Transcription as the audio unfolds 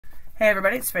Hey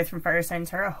everybody, it's Faith from Fire Sign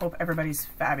Tarot. Hope everybody's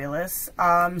fabulous.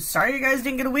 Sorry you guys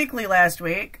didn't get a weekly last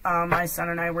week. My son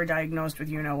and I were diagnosed with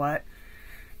you-know-what.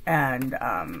 And,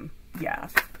 yeah,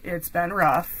 it's been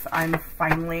rough. I'm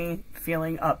finally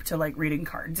feeling up to, like, reading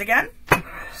cards again.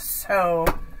 So,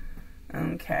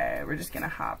 okay, we're just gonna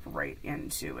hop right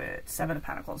into it. 7 of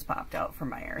Pentacles popped out for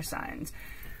my air signs.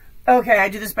 Okay, I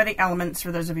do this by the elements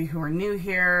for those of you who are new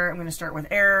here. I'm going to start with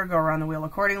air, go around the wheel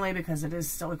accordingly because it is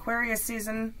still Aquarius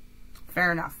season.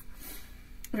 Fair enough.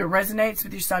 If it resonates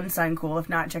with your sun sign, cool. If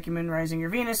not, check your moon, rising, your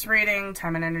Venus reading.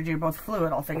 Time and energy are both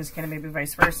fluid. All things can, maybe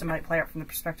vice versa. Might play out from the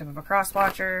perspective of a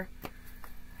cross-watcher.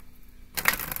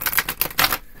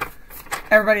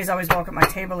 Everybody's always welcome at my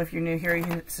table. If you're new here, you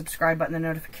can hit the subscribe button, the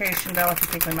notification bell if you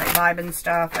think we might vibe and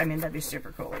stuff. I mean, that'd be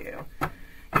super cool of you.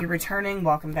 If you're returning,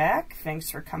 welcome back. Thanks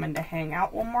for coming to hang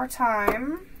out one more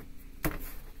time.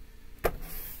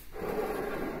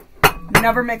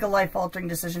 Never make a life-altering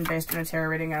decision based on a tarot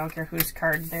reading. I don't care whose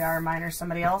cards they are, mine or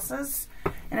somebody else's.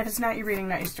 And if it's not your reading,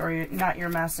 not your story, not your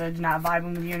message, not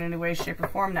vibing with you in any way, shape, or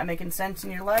form, not making sense in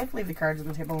your life, leave the cards on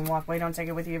the table and walk away. Don't take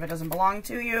it with you if it doesn't belong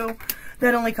to you.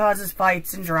 That only causes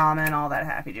fights and drama and all that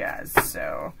happy jazz.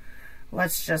 So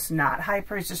let's just not. High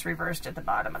Priestess reversed at the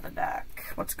bottom of the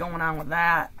deck. What's going on with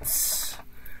that?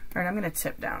 All right, I'm going to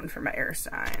tip down for my air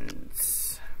signs.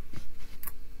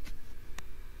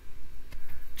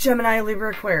 Gemini,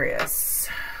 Libra, Aquarius.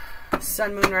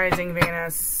 Sun, Moon, Rising,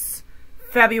 Venus.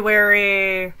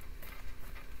 February.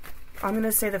 I'm going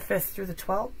to say the 5th through the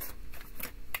 12th.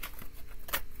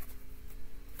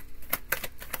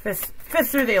 5th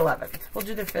through the 11th. We'll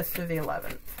do the 5th through the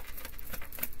 11th.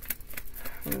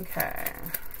 Okay.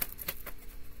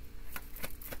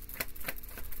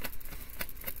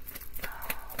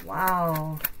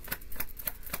 Wow.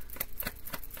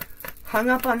 Hung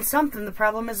up on something. The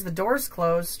problem is the door's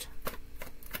closed.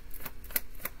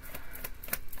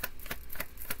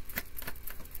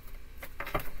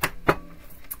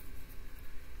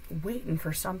 Waiting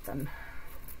for something.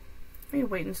 What are you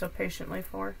waiting so patiently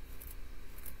for?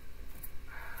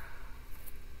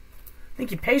 I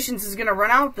think your patience is going to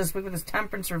run out this week with this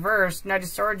Temperance reversed, Knight of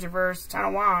Swords reversed, Ten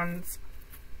of Wands.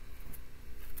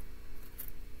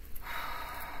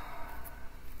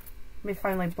 Let me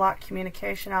finally block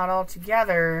communication out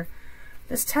altogether.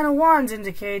 This Ten of Wands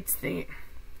indicates the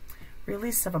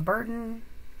release of a burden,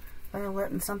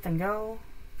 letting something go.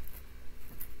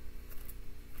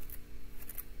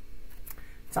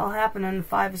 It's all happening.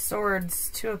 5 of Swords,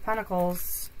 2 of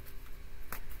Pentacles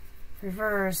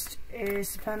reversed,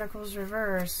 Ace of Pentacles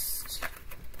reversed.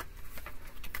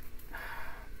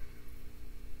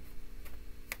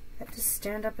 You had to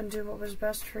stand up and do what was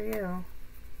best for you.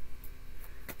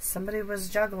 Somebody was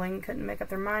juggling, couldn't make up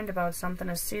their mind about something,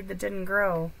 a seed that didn't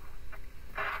grow.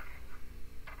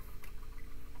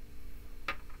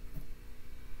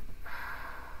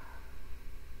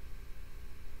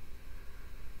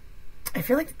 I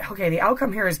feel like, okay, the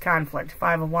outcome here is conflict,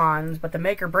 5 of Wands, but the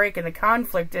make or break in the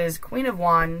conflict is Queen of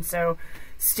Wands, so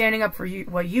standing up for you,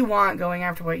 what you want, going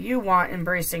after what you want,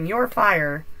 embracing your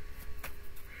fire.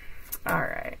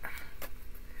 Alright.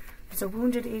 There's a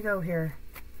wounded ego here.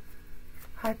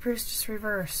 High Priestess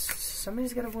reversed.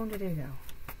 Somebody's got a wounded ego.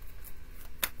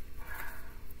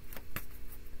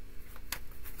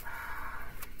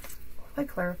 What if I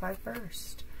clarify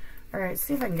first? Alright,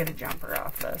 see if I can get a jumper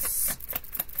off this.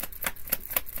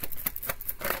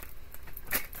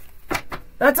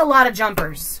 That's a lot of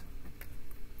jumpers.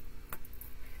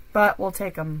 But we'll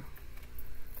take them.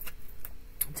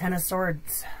 10 of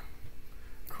Swords.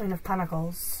 Queen of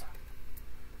Pentacles.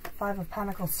 5 of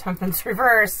Pentacles. Temperance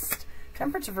reversed.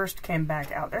 Temperance reversed came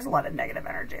back out. There's a lot of negative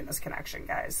energy in this connection,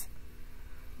 guys.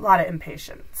 A lot of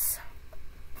impatience.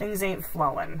 Things ain't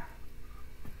flowing.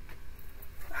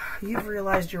 You've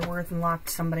realized your worth and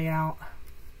locked somebody out.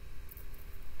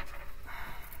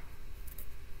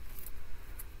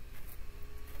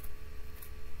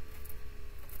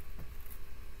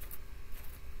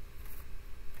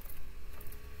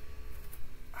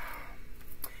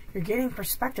 You're gaining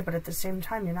perspective, but at the same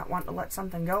time, you're not wanting to let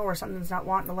something go, or something's not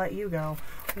wanting to let you go.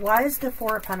 Why is the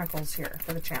 4 of Pentacles here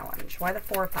for the challenge? Why the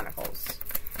 4 of Pentacles?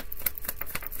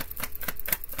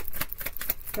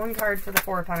 One card for the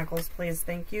 4 of Pentacles, please.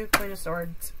 Thank you. Queen of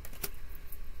Swords.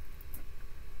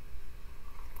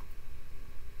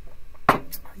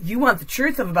 You want the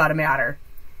truth about a matter.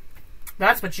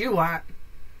 That's what you want.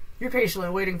 You're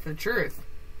patiently waiting for the truth.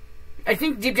 I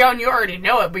think deep down you already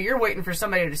know it, but you're waiting for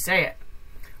somebody to say it.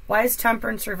 Why is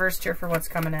Temperance reversed here for what's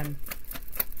coming in?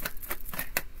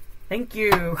 Thank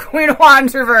you. Queen of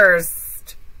Wands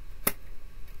reversed.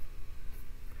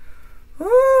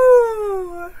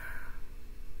 Ooh.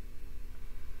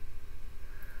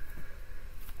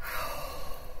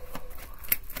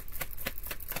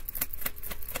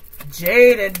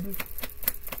 Jaded.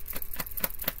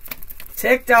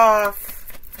 Ticked off.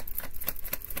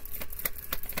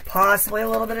 Possibly a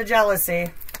little bit of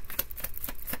jealousy.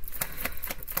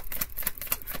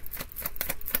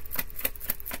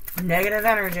 Negative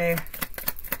energy.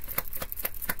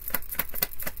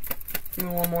 Give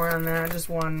me one more on that. Just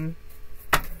one.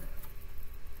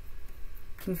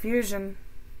 Confusion.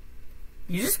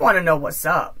 You just want to know what's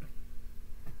up.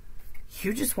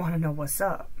 You just want to know what's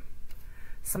up.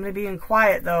 Somebody being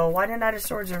quiet, though. Why the Knight of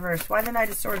Swords reversed? Why the Knight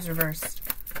of Swords reversed?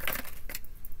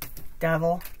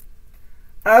 Devil.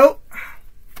 Oh!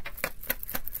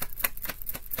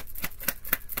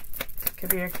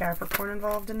 Could be a Capricorn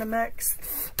involved in the mix.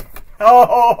 Oh,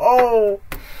 ho, ho.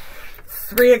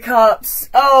 3 of Cups.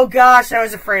 Oh, gosh, I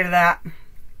was afraid of that.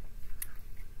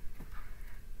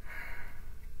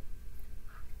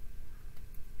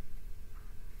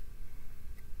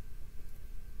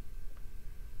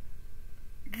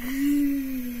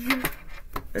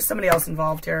 There's somebody else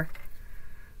involved here.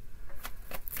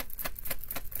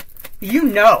 You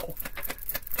know.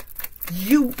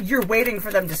 You're waiting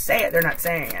for them to say it. They're not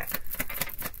saying it.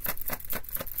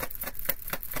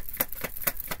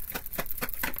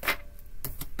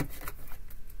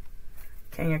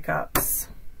 King of Cups.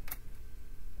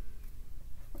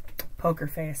 Poker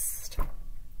faced.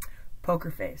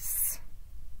 Poker face.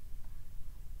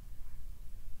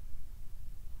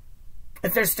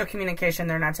 If there's still communication,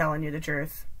 they're not telling you the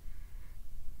truth.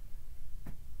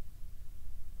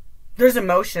 There's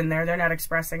emotion there. They're not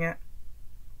expressing it.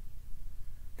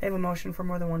 They have emotion for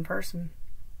more than one person.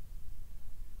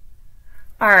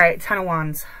 Alright, Ten of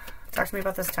Wands. Talk to me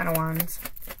about this Ten of Wands.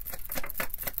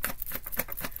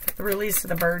 The release of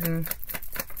the burden.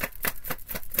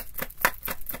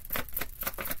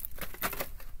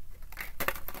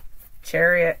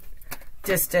 Chariot.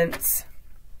 Distance.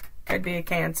 Could be a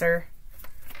Cancer.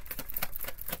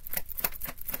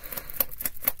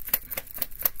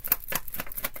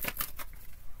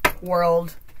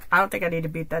 World. I don't think I need to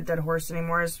beat that dead horse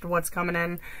anymore as to what's coming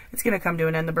in. It's going to come to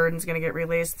an end. The burden's going to get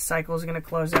released. The cycle's going to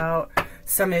close out.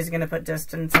 Somebody's going to put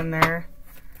distance in there.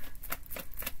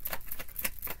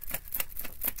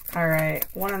 Alright.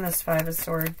 One on this 5 of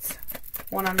Swords.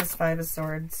 One on this 5 of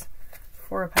Swords.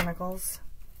 4 of Pentacles.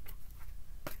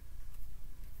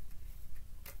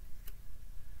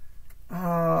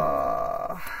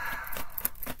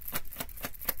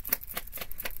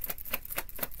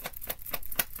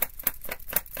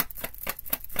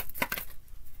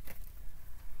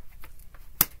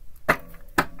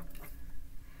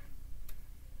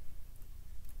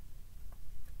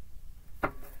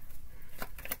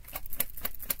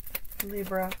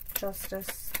 Libra,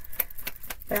 Justice,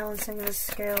 balancing the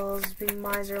scales, being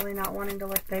miserly, not wanting to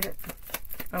let they...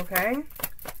 Okay.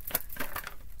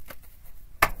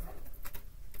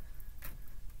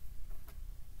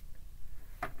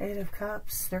 Eight of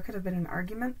Cups. There could have been an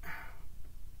argument.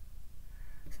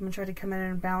 Someone tried to come in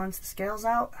and balance the scales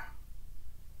out.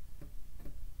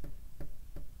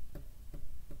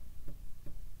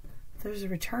 There's a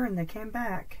return. They came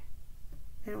back.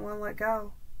 They didn't want to let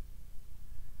go.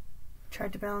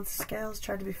 Tried to balance the scales,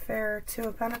 tried to be fair. 2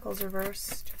 of Pentacles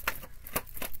reversed.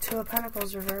 2 of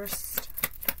Pentacles reversed.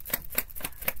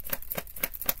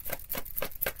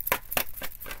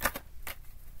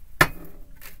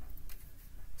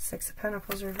 Six of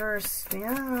Pentacles reversed.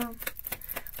 Yeah.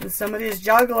 And somebody's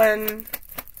juggling.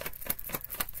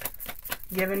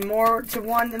 Giving more to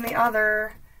one than the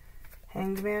other.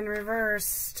 Hanged Man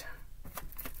reversed.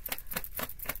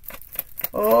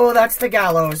 Oh, that's the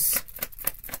gallows.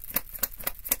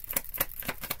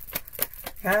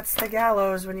 That's the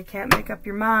gallows when you can't make up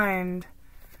your mind.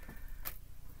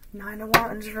 9 of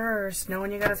Wands reversed.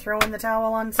 Knowing you gotta throw in the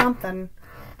towel on something.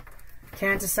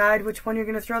 Can't decide which one you're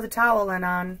gonna throw the towel in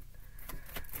on.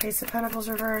 Ace of Pentacles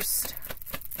reversed.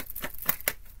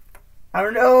 I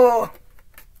don't know.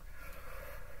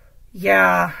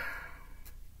 Yeah.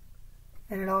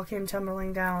 And it all came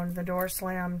tumbling down. The door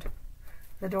slammed.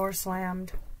 The door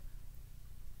slammed.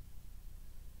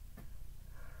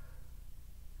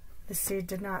 The seed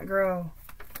did not grow.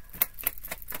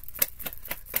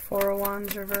 4 of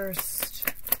Wands reversed.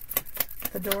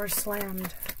 The door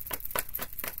slammed.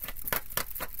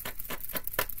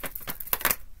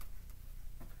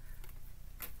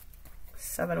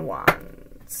 Seven of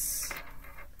Wands.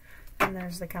 And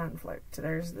there's the conflict.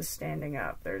 There's the standing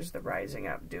up. There's the rising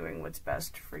up, doing what's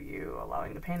best for you,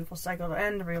 allowing the painful cycle to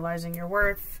end, realizing your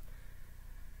worth,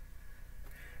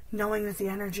 knowing that the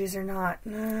energies are not...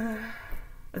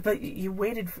 But you're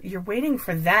waiting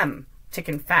for them to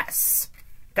confess.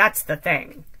 That's the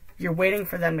thing. You're waiting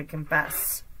for them to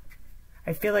confess.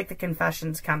 I feel like the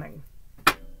confession's coming.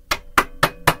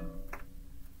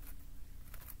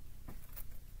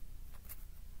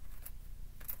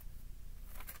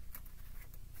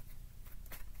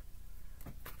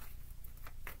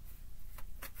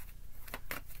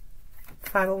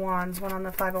 Five of Wands, one on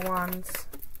the Five of Wands.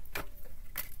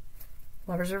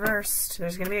 Lovers reversed.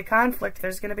 There's going to be a conflict.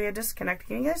 There's going to be a disconnect.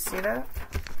 Can you guys see that?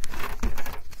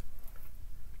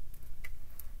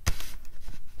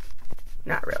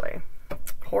 Not really.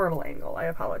 Horrible angle. I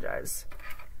apologize.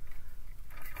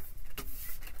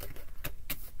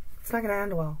 It's not going to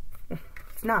end well.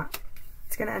 It's not.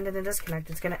 It's going to end in a disconnect.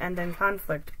 It's going to end in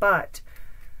conflict. But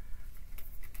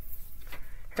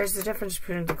here's the difference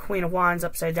between the Queen of Wands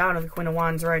upside down and the Queen of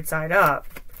Wands right side up.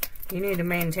 You need to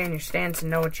maintain your stance and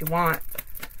know what you want.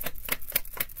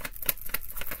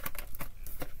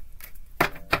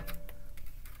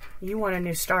 You want a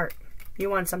new start. You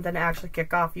want something to actually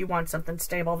kick off. You want something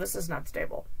stable. This is not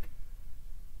stable.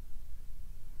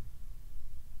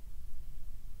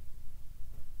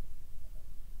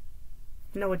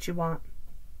 Know what you want.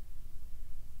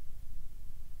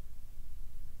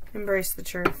 Embrace the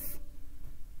truth.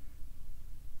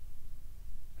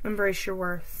 Embrace your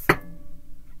worth.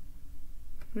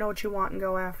 Know what you want and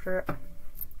go after it.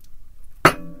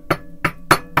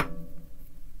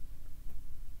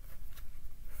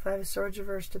 Five of Swords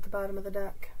reversed at the bottom of the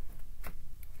deck.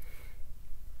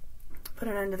 Put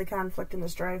an end to the conflict and the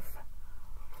strife.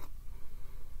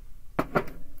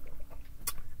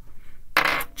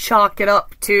 Chalk it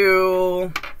up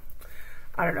to,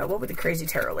 I don't know, what would the crazy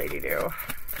tarot lady do?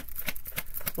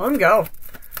 Let them go.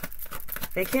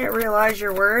 They can't realize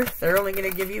your worth. They're only going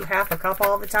to give you half a cup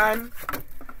all the time.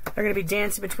 They're going to be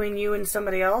dancing between you and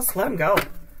somebody else. Let them go.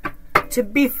 To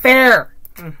be fair.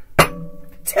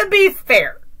 To be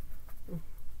fair.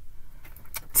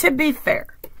 To be fair.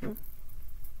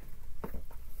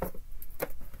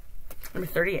 Number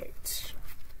 38.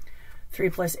 3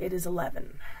 plus 8 is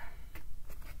 11.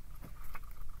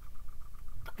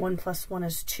 1 plus 1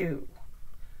 is 2.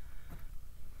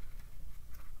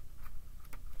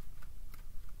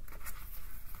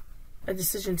 A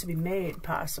decision to be made,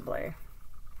 possibly.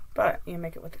 But you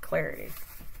make it with the clarity.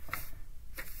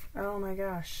 Oh my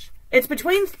gosh. It's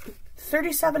between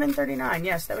 37 and 39.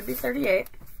 Yes, that would be 38.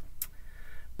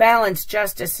 Balance,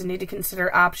 justice, and need to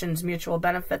consider options, mutual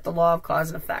benefit, the law of cause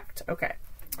and effect. Okay.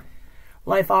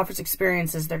 Life offers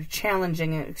experiences that are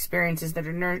challenging and experiences that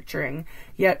are nurturing,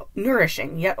 yet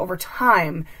nourishing. Yet over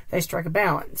time, they strike a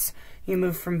balance. You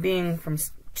move from being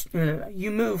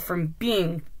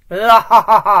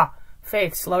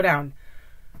Faith, slow down.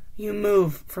 You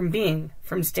move from being,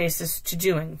 from stasis to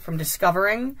doing, from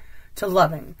discovering to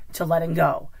loving, to letting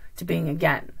go, to being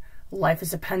again. Life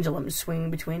is a pendulum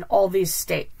swinging between all these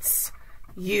states.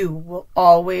 You will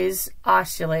always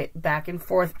oscillate back and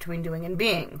forth between doing and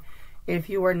being. If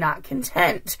you are not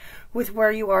content with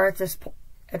where you are at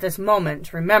this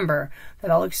moment, remember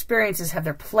that all experiences have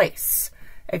their place.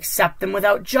 Accept them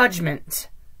without judgment.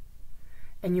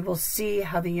 And you will see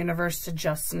how the universe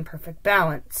adjusts in perfect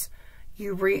balance.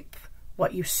 You reap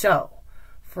what you sow.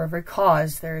 For every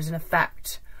cause, there is an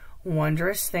effect.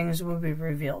 Wondrous things will be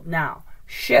revealed. Now,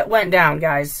 shit went down,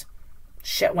 guys.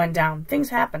 Shit went down. Things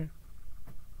happen.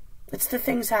 It's the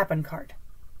things happen card.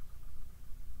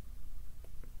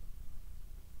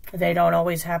 They don't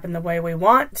always happen the way we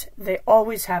want. They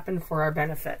always happen for our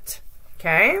benefit.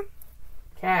 Okay?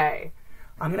 Okay.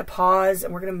 I'm going to pause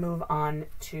and we're going to move on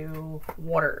to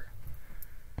water.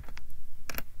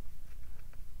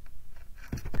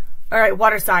 All right,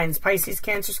 water signs. Pisces,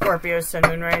 Cancer, Scorpio, Sun,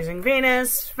 Moon, Rising,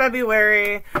 Venus.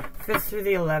 February 5th through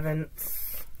the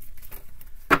 11th.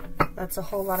 That's a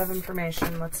whole lot of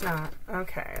information. Let's not.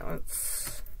 Okay,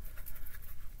 let's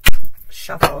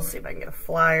shuffle. See if I can get a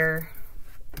flyer.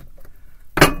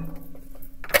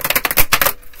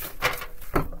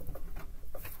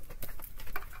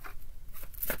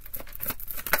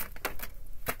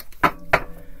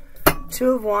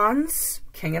 Two of Wands,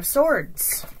 King of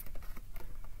Swords.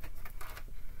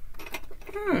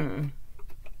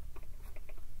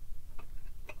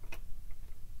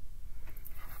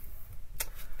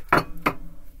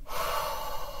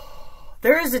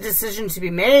 There is a decision to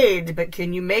be made, but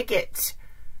can you make it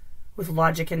with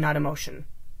logic and not emotion?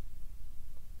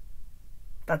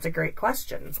 That's a great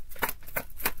question.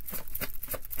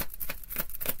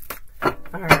 All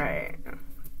right.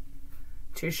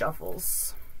 Two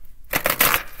shuffles.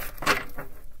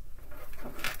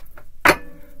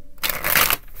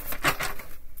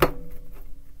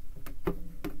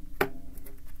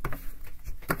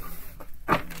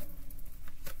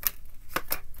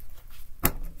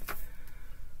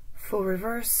 Full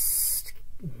reversed.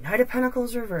 Knight of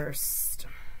Pentacles reversed.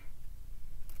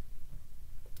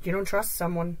 You don't trust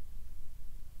someone.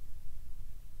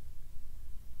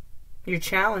 Your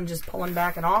challenge is pulling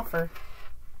back an offer.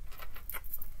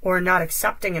 Or not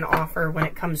accepting an offer when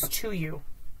it comes to you.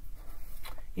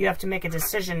 You have to make a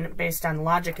decision based on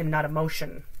logic and not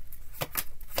emotion.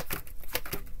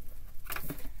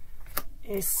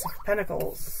 Ace of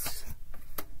Pentacles.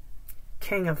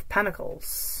 King of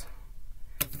Pentacles.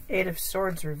 Eight of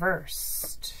Swords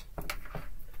reversed.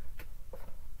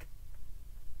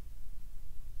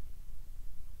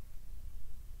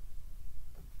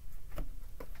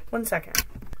 One second.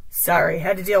 Sorry,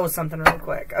 had to deal with something real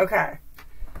quick. Okay.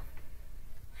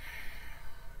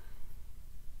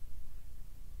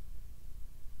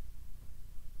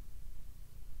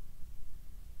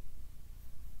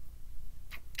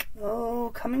 Oh,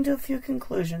 coming to a few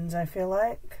conclusions, I feel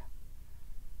like.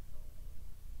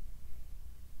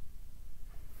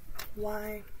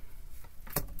 Why?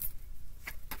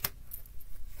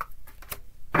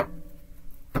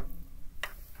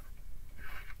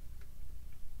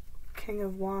 King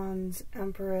of Wands,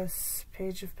 Empress,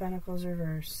 Page of Pentacles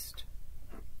reversed.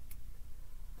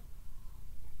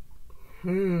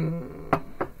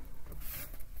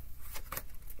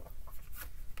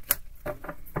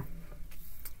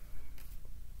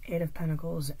 Eight of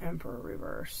Pentacles, Emperor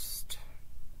reversed.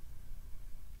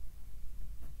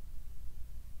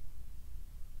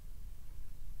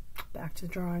 Back to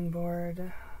the drawing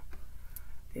board.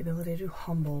 The ability to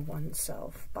humble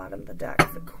oneself. Bottom of the deck,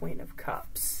 the Queen of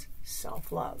Cups.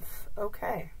 Self-love.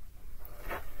 Okay.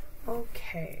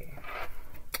 Okay.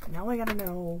 Now I gotta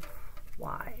know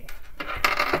why.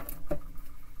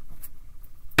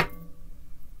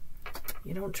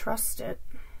 You don't trust it.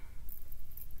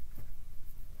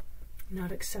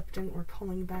 Not accepting or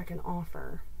pulling back an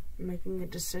offer. Making a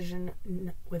decision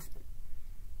with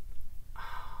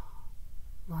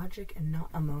logic and not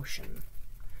emotion.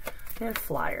 And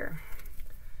Flyer.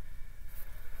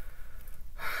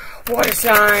 Water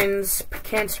signs.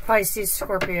 Cancer, Pisces,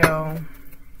 Scorpio.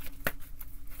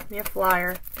 Yeah,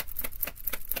 Flyer.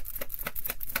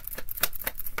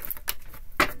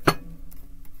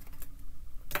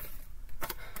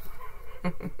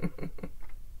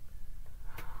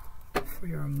 For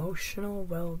your emotional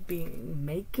well-being.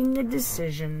 Making a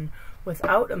decision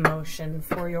without emotion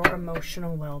for your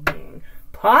emotional well-being.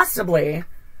 Possibly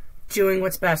doing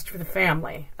what's best for the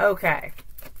family. Okay.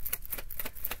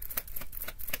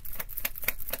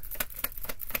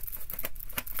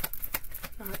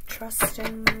 Not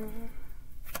trusting.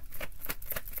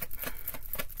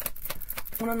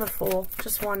 One on the Fool.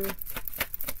 Just one.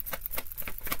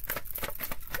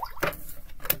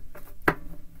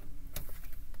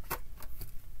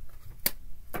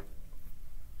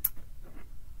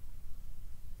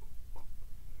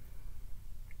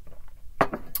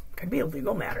 Could be a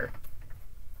legal matter.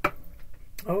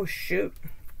 Oh, shoot.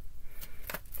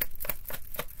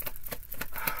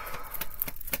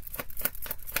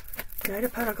 Knight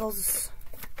of Pentacles.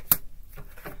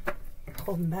 You're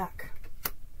holding back.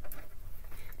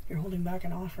 You're holding back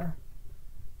an offer.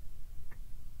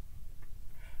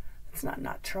 It's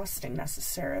not trusting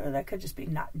necessarily. That could just be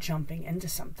not jumping into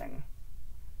something.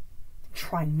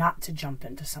 Try not to jump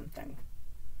into something.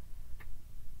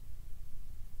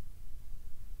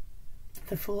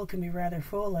 The Fool can be rather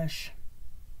foolish.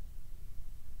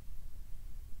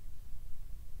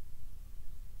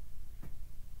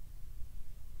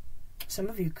 Some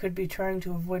of you could be trying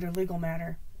to avoid a legal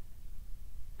matter.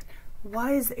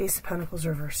 Why is the Ace of Pentacles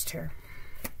reversed here?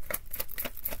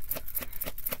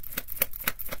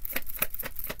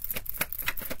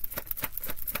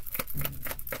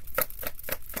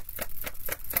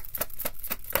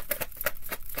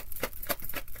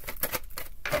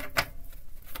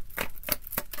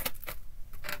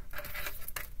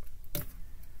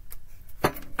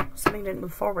 Something didn't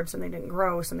move forward, something didn't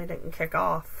grow, something didn't kick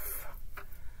off.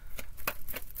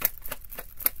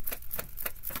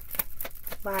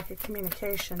 Lack of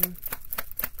communication.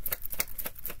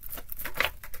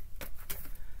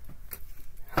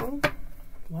 Oh,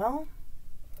 well,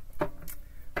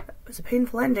 it was a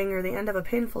painful ending or the end of a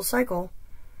painful cycle.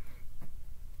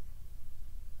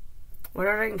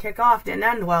 Whatever didn't kick off didn't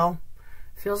end well.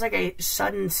 Feels like a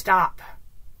sudden stop.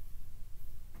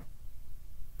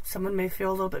 Someone may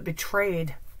feel a little bit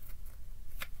betrayed.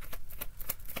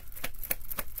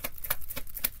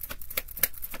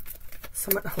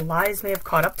 Lies may have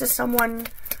caught up to someone.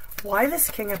 Why this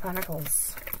King of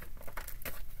Pentacles?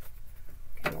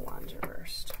 King of Wands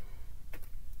reversed.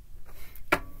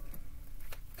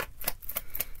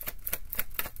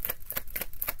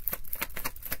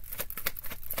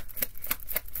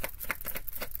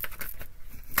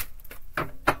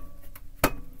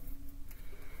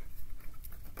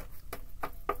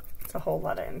 It's a whole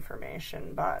lot of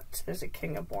information, but there's a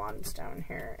King of Wands down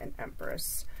here, an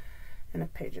Empress, and a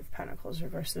Page of Pentacles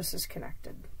reversed. This is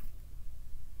connected.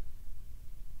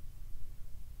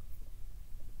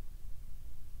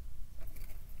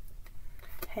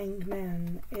 Hanged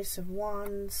Man, Ace of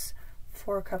Wands,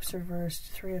 4 of Cups reversed,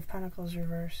 3 of Pentacles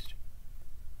reversed.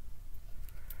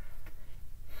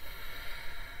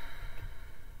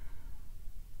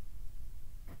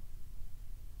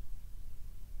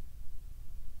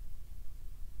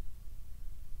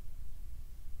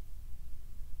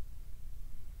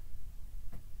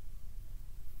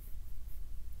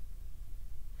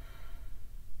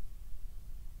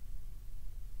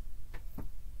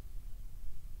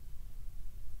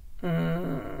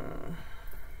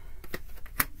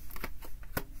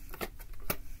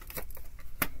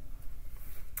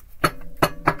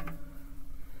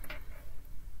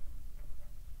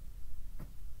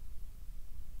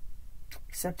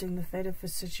 Accepting the fate of the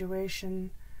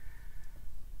situation.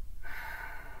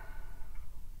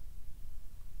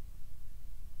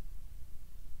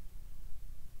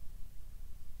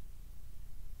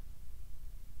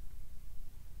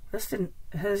 This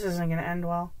isn't going to end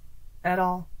well at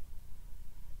all.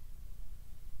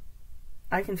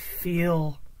 I can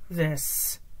feel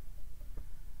this.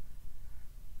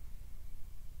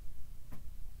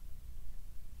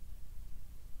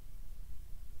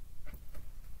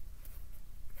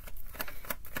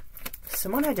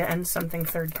 Someone had to end something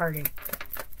third party.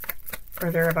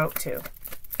 Or they're about to.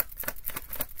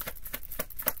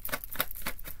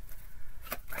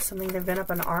 Something they've been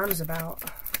up in arms about.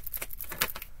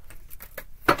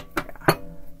 Yeah.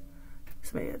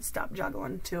 Somebody had stopped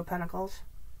juggling 2 of Pentacles.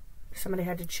 Somebody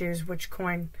had to choose which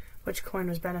coin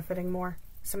was benefiting more.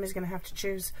 Somebody's going to have to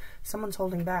choose. Someone's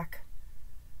holding back.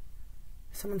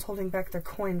 Someone's holding back their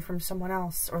coin from someone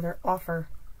else, or their offer.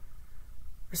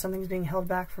 Or something's being held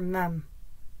back from them.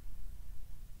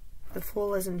 The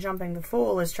Fool isn't jumping. The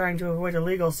Fool is trying to avoid a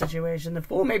legal situation. The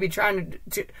Fool may be trying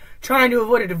to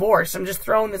avoid a divorce. I'm just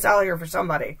throwing this out here for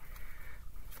somebody.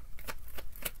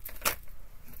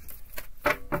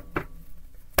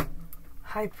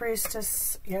 High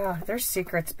Priestess. Yeah, there's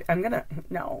secrets.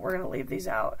 No, we're gonna leave these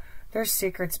out. There's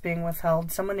secrets being withheld.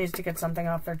 Someone needs to get something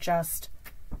off their chest.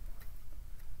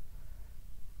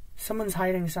 Someone's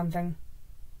hiding something.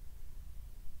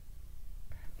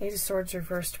 8 of Swords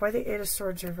reversed. Why the 8 of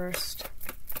Swords reversed?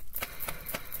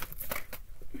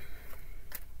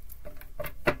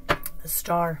 The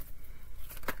Star.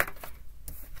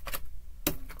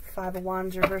 5 of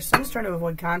Wands reversed. Someone's trying to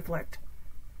avoid conflict.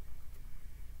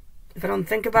 If I don't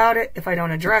think about it, if I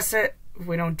don't address it, if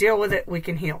we don't deal with it, we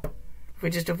can heal. If we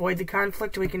just avoid the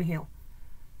conflict, we can heal.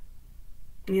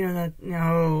 You know that?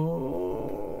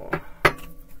 No.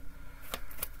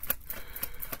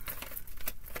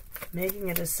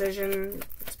 Making a decision.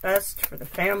 What's best for the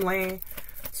family.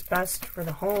 What's best for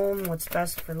the home. What's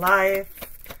best for life.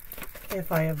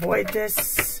 If I avoid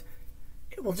this,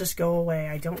 it will just go away.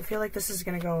 I don't feel like this is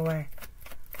going to go away.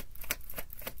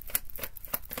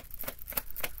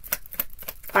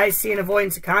 I see an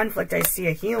avoidance of conflict. I see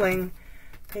a healing.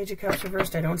 Page of Cups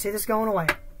reversed. I don't see this going away.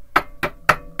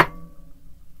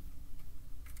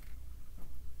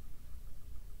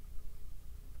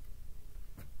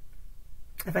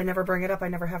 If I never bring it up, I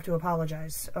never have to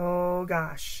apologize. Oh,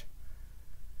 gosh.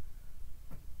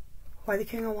 Why the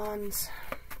King of Wands?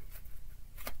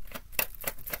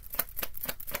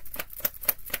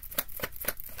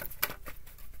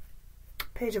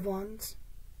 Page of Wands.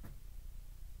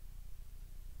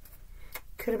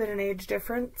 Could have been an age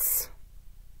difference.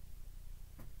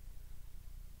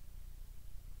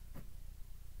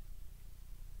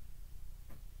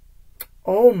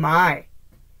 Oh my.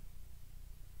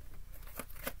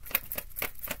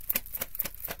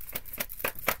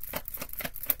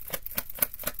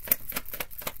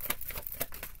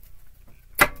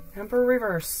 Emperor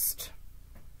reversed.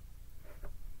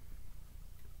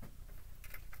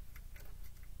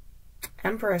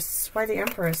 Empress. Why the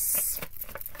Empress?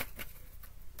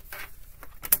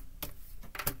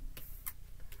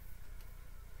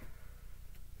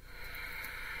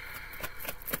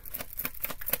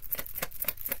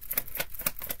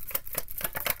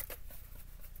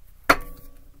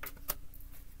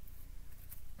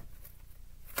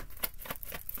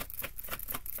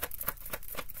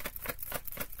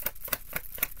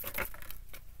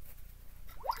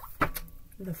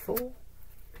 The Fool.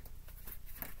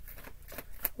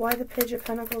 Why the Page of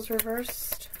Pentacles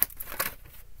reversed?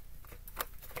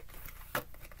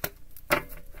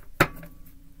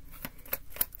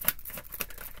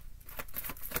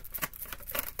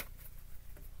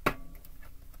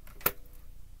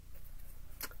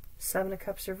 Seven of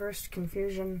Cups reversed.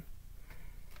 Confusion.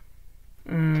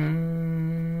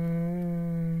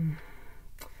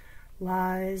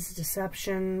 Lies,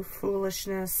 deception,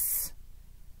 foolishness.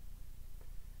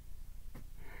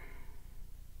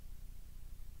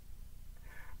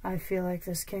 I feel like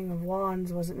this King of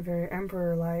Wands wasn't very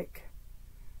Emperor-like.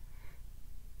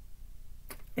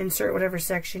 Insert whatever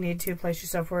sex you need to. Place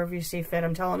yourself wherever you see fit.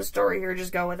 I'm telling a story here.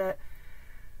 Just go with it.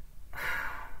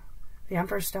 The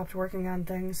Emperor stopped working on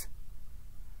things.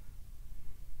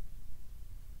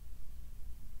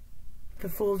 The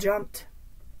Fool jumped.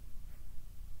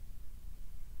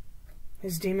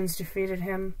 His demons defeated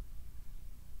him.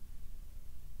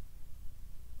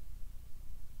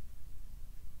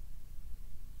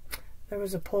 There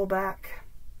was a pullback.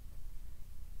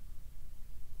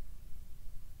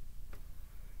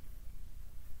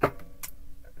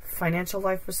 Financial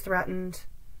life was threatened.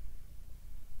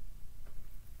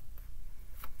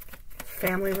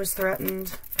 Family was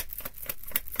threatened.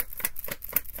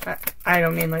 I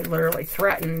don't mean like literally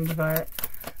threatened, but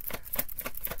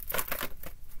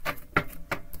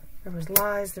there was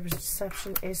lies, there was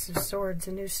deception, Ace of Swords,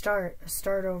 a new start, a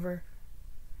start over.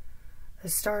 A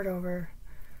start over.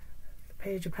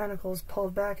 Page of Pentacles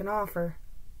pulled back an offer.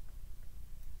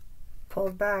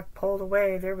 Pulled back, pulled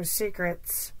away. There was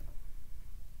secrets.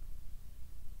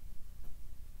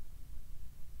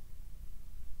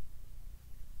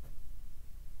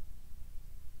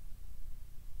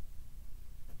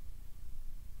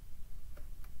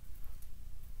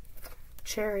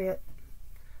 Chariot.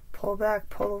 Pull back,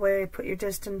 pull away, put your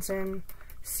distance in.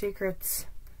 Secrets.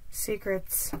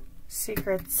 Secrets.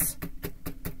 Secrets.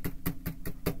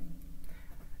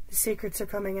 The secrets are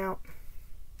coming out.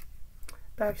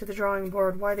 Back to the drawing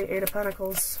board. Why the Eight of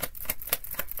Pentacles?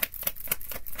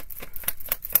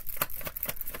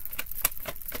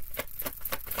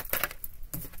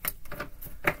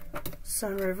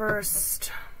 Sun reversed.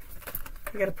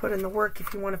 You gotta put in the work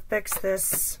if you want to fix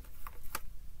this.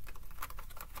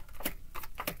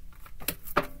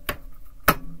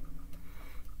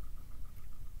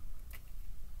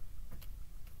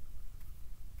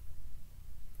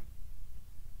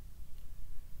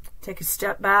 Take a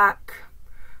step back,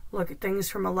 look at things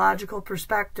from a logical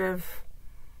perspective.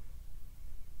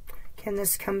 Can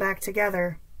this come back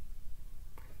together?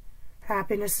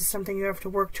 Happiness is something you have to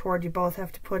work toward. You both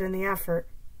have to put in the effort.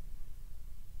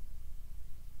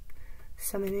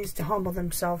 Somebody needs to humble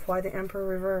themselves. Why the Emperor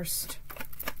reversed?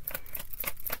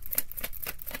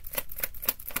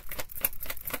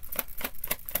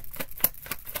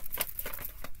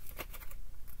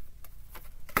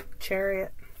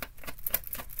 Chariot.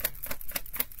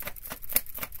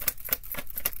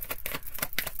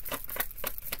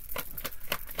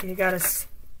 You got a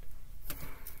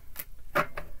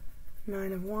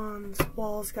Nine of Wands.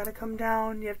 Walls got to come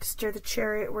down. You have to steer the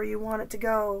chariot where you want it to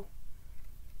go.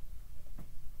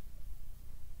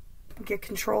 Get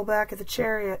control back of the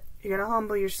chariot. You're going to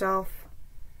humble yourself.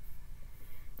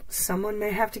 Someone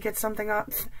may have to get something up.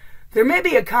 There may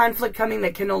be a conflict coming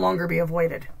that can no longer be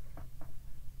avoided.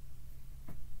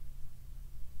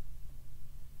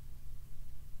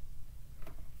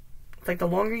 Like, the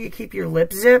longer you keep your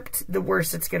lip zipped, the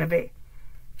worse it's going to be.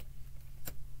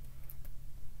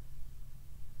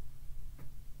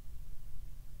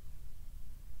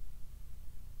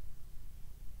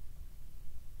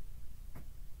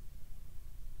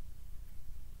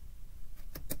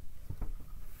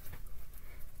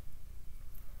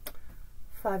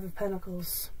 Five of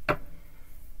Pentacles.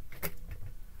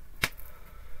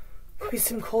 Be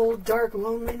some cold, dark,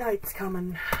 lonely nights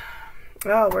coming.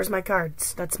 Oh, where's my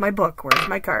cards? That's my book. Where's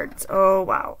my cards? Oh,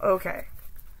 wow. Okay.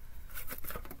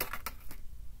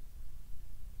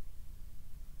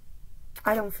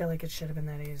 I don't feel like it should have been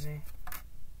that easy.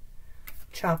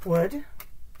 Chop wood.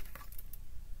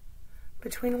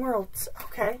 Between worlds.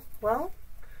 Okay. Well,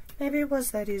 maybe it was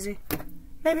that easy.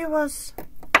 Maybe it was.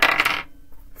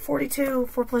 42.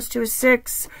 4 plus 2 is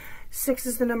 6. 6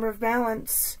 is the number of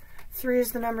balance. 3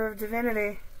 is the number of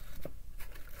divinity.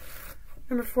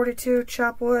 Number 42,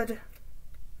 chop wood.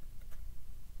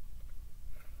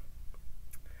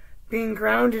 Being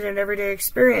grounded in everyday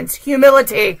experience.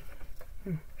 Humility.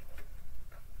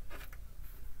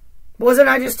 Wasn't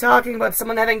I just talking about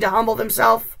someone having to humble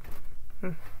themselves?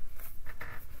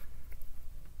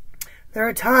 There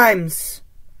are times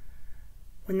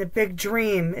when the big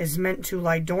dream is meant to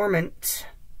lie dormant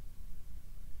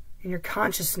in your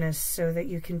consciousness so that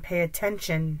you can pay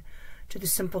attention to the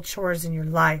simple chores in your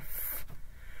life.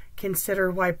 Consider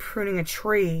why pruning a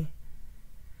tree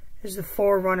is the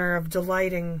forerunner of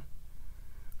delighting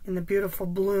in the beautiful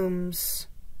blooms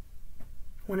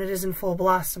when it is in full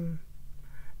blossom.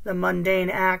 The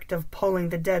mundane act of pulling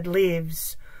the dead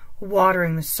leaves,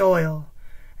 watering the soil,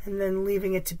 and then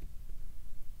leaving it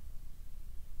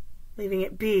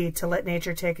be to let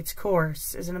nature take its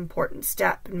course is an important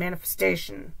step in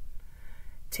manifestation.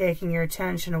 Taking your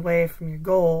attention away from your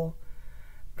goal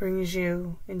brings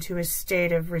you into a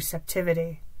state of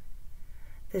receptivity.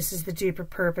 This is the deeper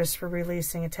purpose for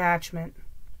releasing attachment.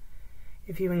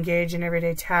 If you engage in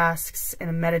everyday tasks in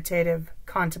a meditative,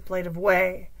 contemplative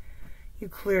way, you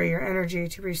clear your energy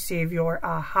to receive your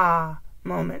aha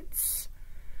moments,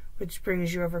 which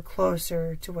brings you ever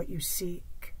closer to what you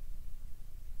seek.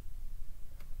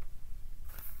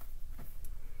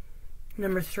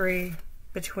 Number 3,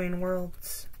 between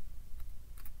worlds.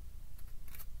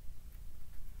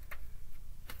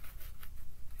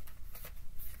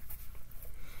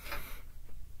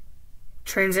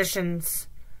 Transitions,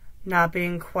 not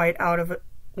being quite out of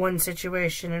one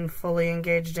situation and fully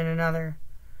engaged in another.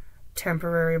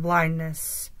 Temporary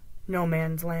blindness, no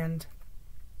man's land.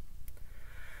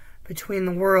 Between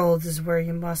the worlds is where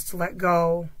you must let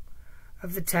go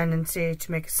of the tendency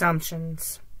to make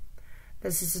assumptions.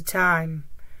 This is a time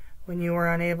when you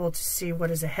are unable to see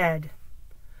what is ahead.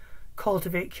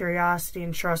 Cultivate curiosity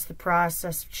and trust the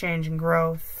process of change and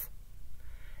growth.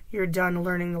 You're done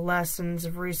learning the lessons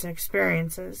of recent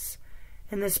experiences.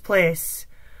 In this place,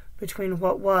 between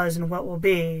what was and what will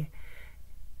be,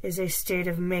 is a state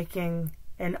of making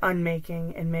and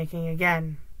unmaking and making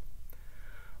again.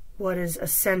 What is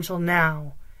essential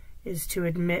now is to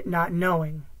admit not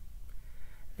knowing.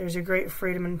 There's a great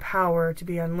freedom and power to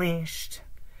be unleashed.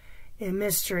 A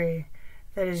mystery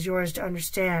that is yours to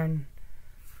understand,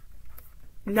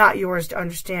 not yours to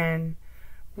understand,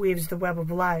 weaves the web of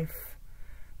life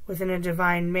within a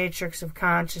divine matrix of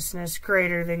consciousness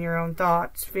greater than your own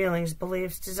thoughts, feelings,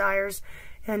 beliefs, desires,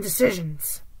 and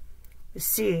decisions. The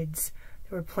seeds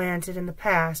that were planted in the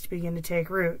past begin to take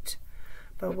root,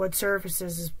 but what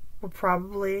surfaces will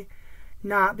probably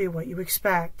not be what you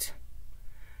expect.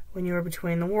 When you are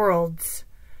between the worlds,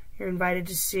 you're invited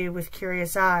to see with the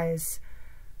curious eyes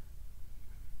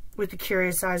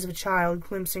of a child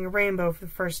glimpsing a rainbow for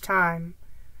the first time.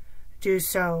 Do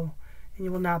so, and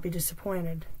you will not be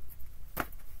disappointed.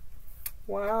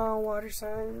 Wow, water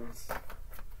signs.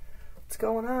 What's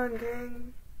going on,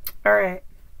 gang? Alright.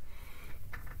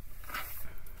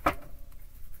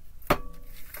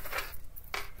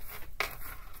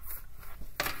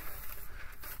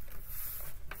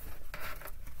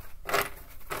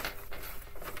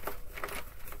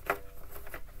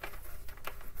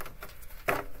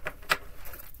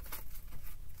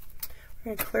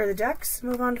 We're going to clear the decks,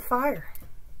 move on to fire.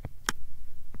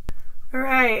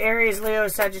 Alright, Aries, Leo,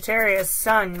 Sagittarius,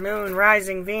 Sun, Moon,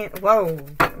 Rising, Venus. Whoa.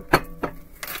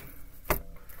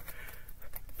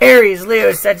 Aries,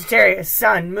 Leo, Sagittarius,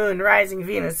 Sun, Moon, Rising,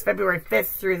 Venus, February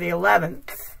 5th through the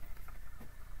 11th.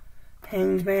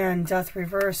 Hanged Man, Death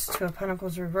reversed, Two of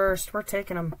Pentacles reversed. We're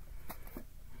taking them.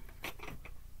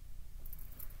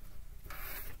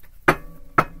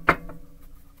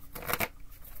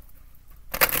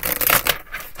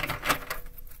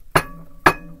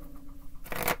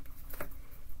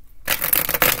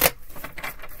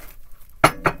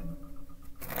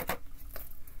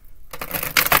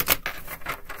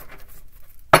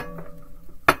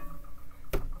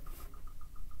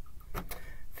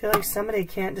 I feel like somebody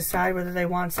can't decide whether they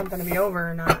want something to be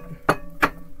over or not.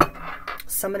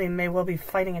 Somebody may well be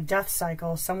fighting a death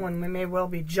cycle. Someone may well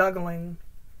be juggling.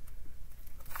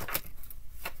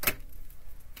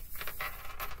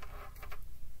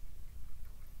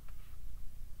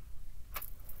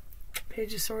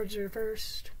 Page of Swords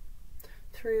reversed.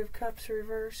 Three of Cups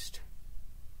reversed.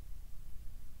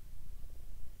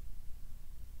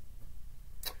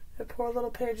 The poor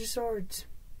little Page of Swords.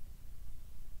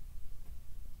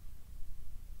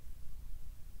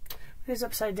 When he's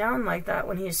upside down like that,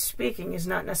 when he's speaking, he's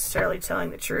not necessarily telling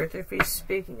the truth if he's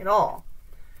speaking at all.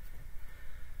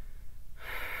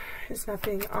 He's not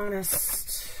being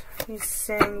honest. He's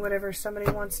saying whatever somebody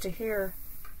wants to hear.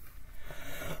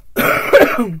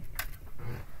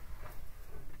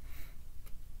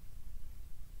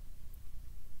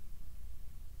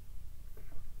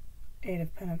 Eight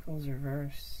of Pentacles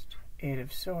reversed. Eight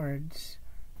of Swords.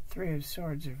 Three of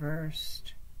Swords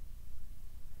reversed.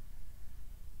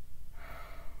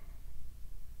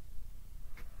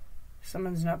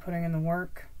 Someone's not putting in the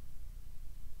work.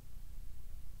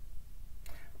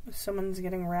 Someone's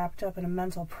getting wrapped up in a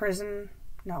mental prison,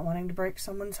 not wanting to break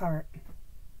someone's heart.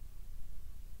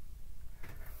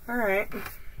 Alright.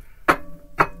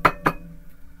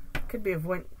 Could be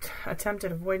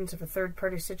attempted avoidance of a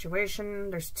third-party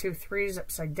situation. There's 2 threes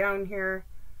upside down here.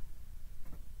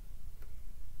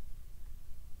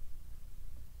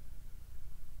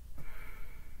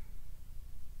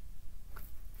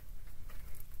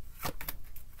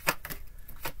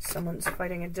 Someone's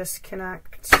fighting a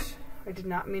disconnect. I did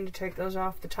not mean to take those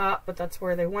off the top, but that's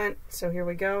where they went, so here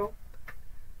we go.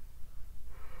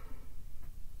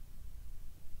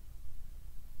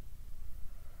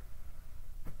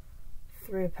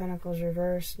 Three of Pentacles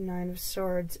reversed, Nine of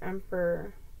Swords,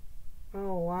 Emperor.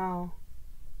 Oh, wow.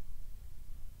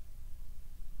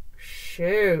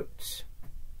 Shoot.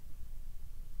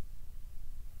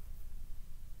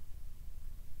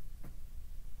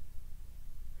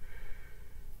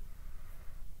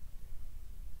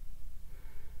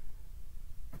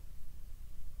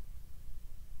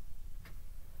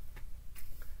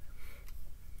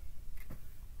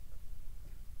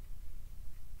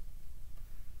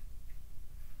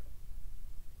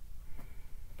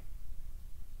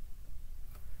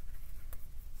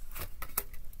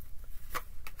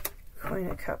 Queen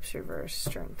of Cups reversed,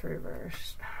 Strength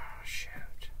reversed. Oh,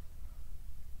 shoot.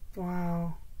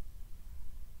 Wow.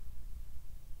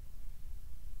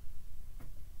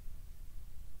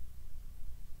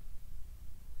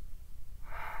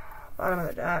 Bottom of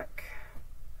the deck.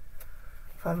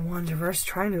 Five of Wands reversed,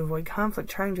 trying to avoid conflict,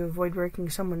 trying to avoid breaking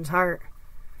someone's heart.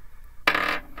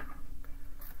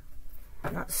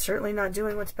 Certainly not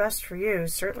doing what's best for you.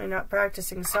 Certainly not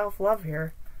practicing self-love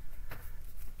here.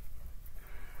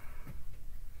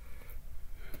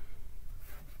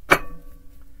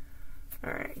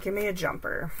 Alright, give me a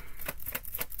jumper.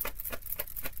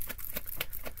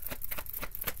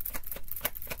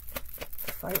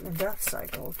 Fighting a death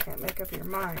cycle. Can't make up your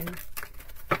mind.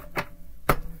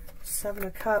 Seven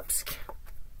of Cups.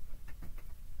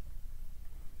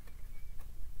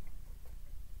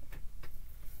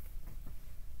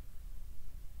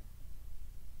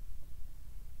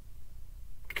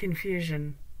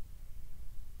 Confusion.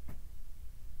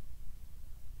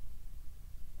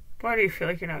 Why do you feel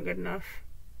like you're not good enough?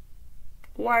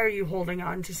 Why are you holding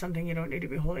on to something you don't need to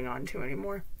be holding on to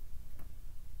anymore?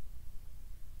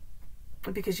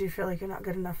 Because you feel like you're not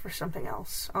good enough for something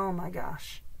else. Oh my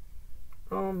gosh.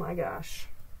 Oh my gosh.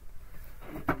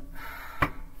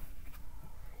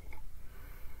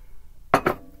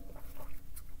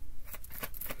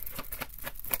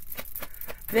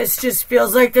 This just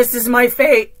feels like this is my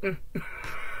fate.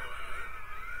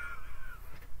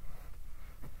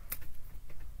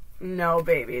 No,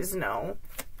 babies, no.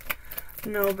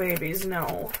 No, babies,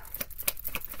 no.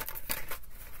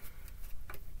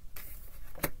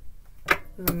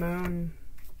 The moon.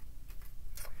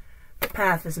 The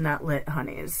path is not lit,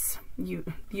 honeys. You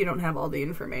don't have all the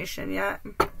information yet.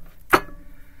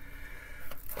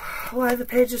 Why the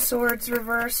Page of Swords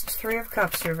reversed? Three of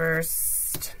Cups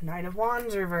reversed. Knight of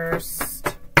Wands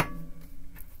reversed.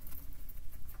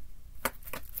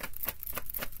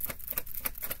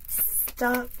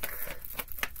 Stuck.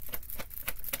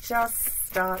 Just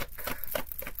stuck.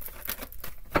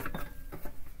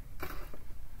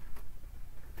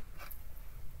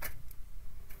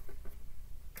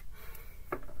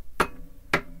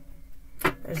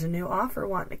 There's a new offer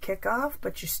wanting to kick off,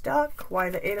 but you're stuck. Why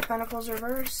the Eight of Pentacles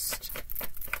reversed?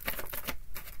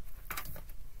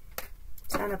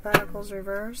 Ten of Pentacles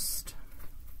reversed.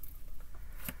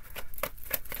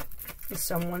 If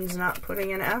someone's not putting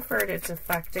in effort, it's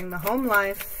affecting the home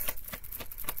life.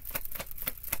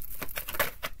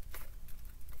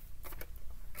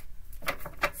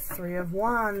 Three of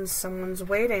Wands. Someone's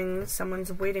waiting.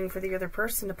 Someone's waiting for the other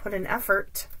person to put in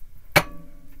effort.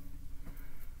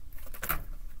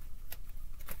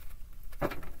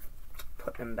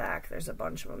 Put them back. There's a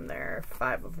bunch of them there.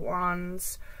 Five of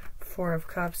Wands. Four of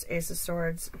Cups. Ace of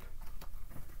Swords.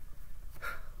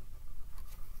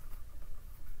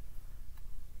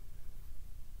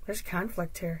 There's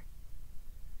conflict here.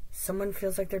 Someone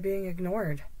feels like they're being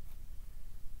ignored.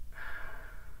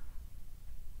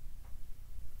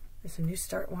 There's a new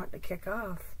start wanting to kick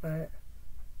off, but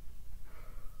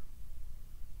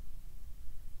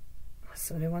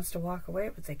somebody wants to walk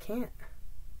away, but they can't.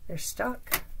 They're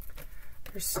stuck.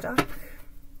 They're stuck.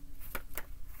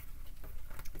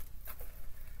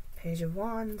 Page of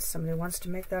Wands. Somebody wants to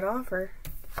make that offer.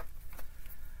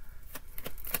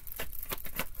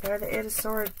 Why the Eight of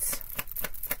Swords?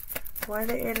 Why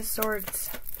the Eight of Swords?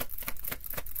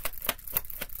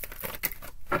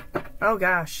 Oh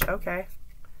gosh, okay.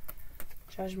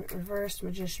 Judgment reversed,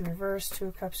 Magician reversed, Two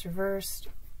of Cups reversed.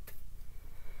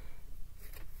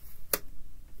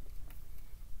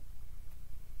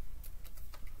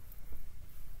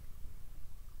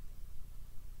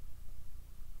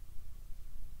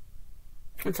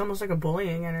 It's almost like a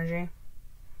bullying energy.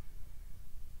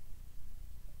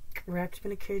 Wrapped up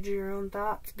in a cage of your own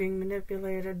thoughts, being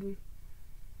manipulated.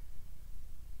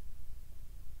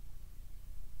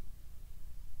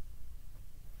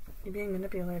 You're being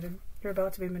manipulated. You're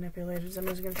about to be manipulated.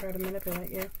 Somebody's going to try to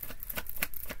manipulate you.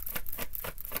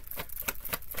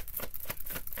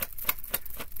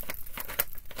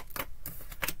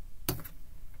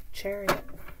 Chariot.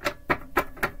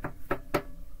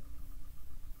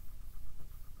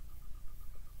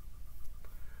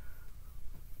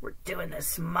 We're doing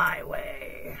this my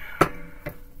way.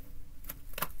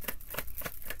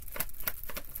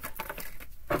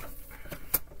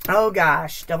 Oh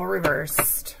gosh, double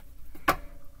reversed.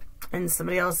 And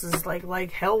somebody else is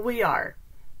like hell we are.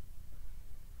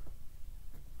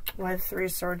 Why the 3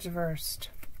 of Swords reversed?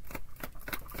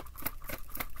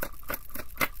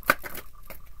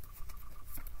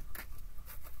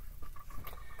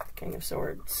 King of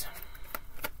Swords.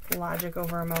 Logic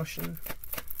over emotion.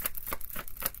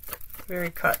 Very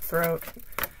cutthroat.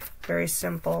 Very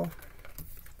simple.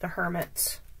 The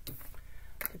Hermit.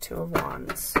 The 2 of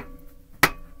Wands.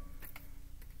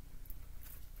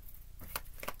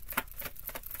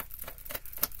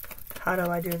 How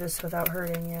do I do this without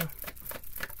hurting you?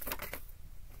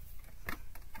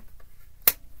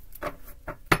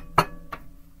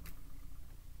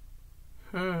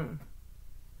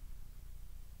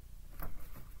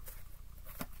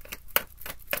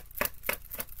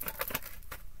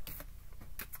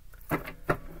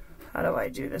 How do I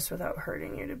do this without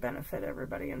hurting you to benefit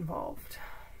everybody involved?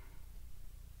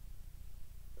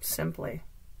 Simply.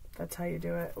 That's how you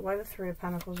do it. Why the 3 of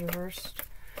Pentacles reversed?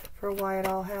 For why it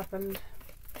all happened.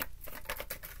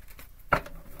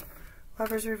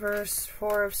 Lovers reversed.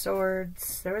 4 of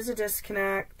Swords. There was a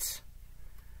disconnect.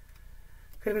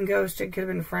 Could have been ghosted. Could have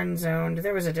been friend zoned.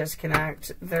 There was a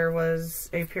disconnect. There was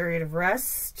a period of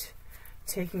rest.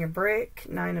 Taking a break.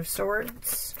 9 of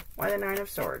Swords. Why the 9 of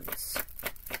Swords?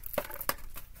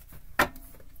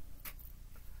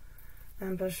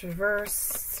 Empress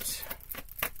reversed.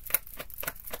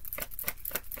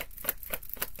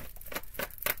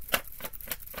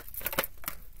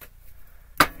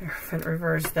 Hierophant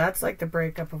reversed. That's like the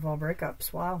breakup of all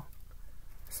breakups. Wow.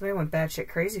 Somebody went batshit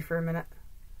crazy for a minute.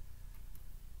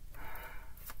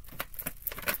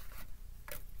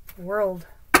 World.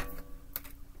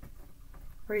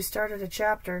 Restarted a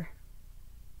chapter.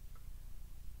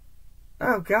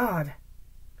 Oh, God.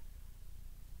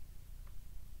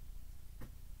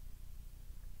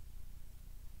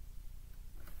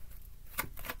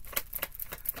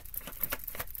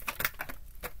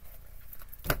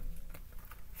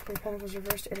 Pentacles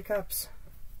reversed. 8 of Cups.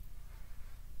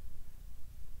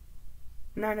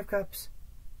 9 of Cups.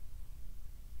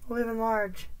 Living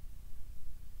large.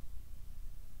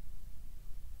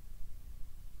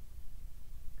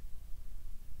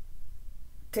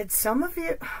 Did some of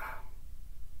you...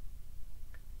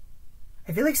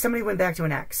 I feel like somebody went back to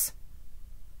an ex.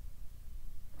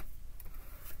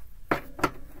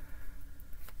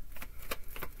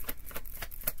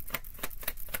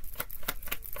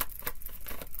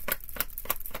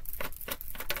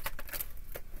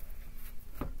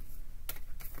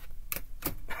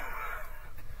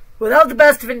 Without the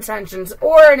best of intentions,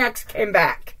 or an ex came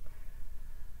back.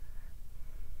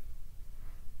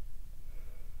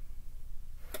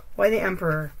 Why the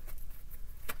Emperor?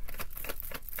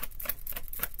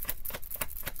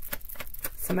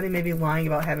 Somebody may be lying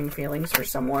about having feelings for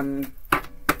someone.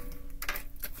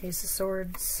 Ace of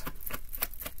Swords.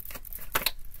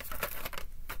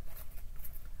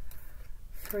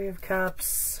 3 of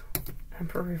Cups.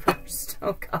 Emperor reversed.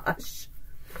 Oh gosh.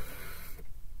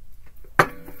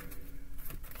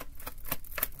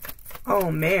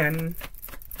 Oh man.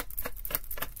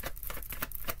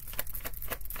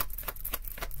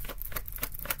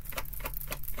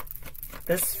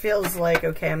 This feels like,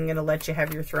 okay, I'm going to let you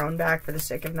have your throne back for the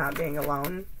sake of not being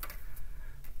alone.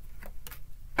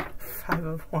 5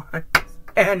 of Wands.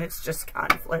 And it's just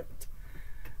conflict.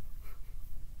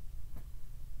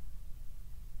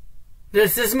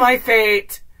 This is my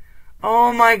fate.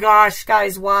 Oh my gosh,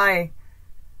 guys, why?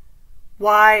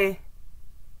 Why?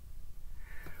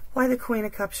 Why the Queen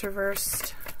of Cups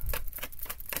reversed?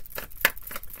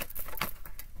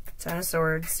 10 of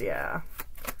Swords, yeah.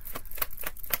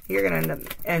 You're going to end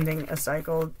up ending a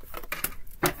cycle,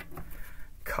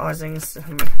 causing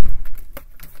some...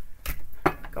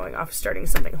 Going off, starting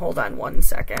something. Hold on 1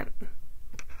 second.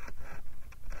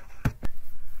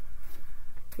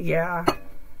 Yeah.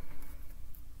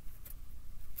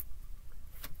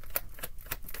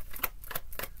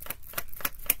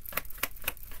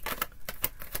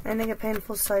 Ending a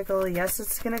painful cycle. Yes,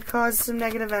 it's going to cause some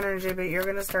negative energy, but you're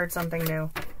going to start something new.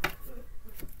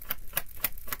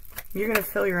 You're going to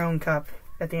fill your own cup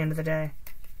at the end of the day.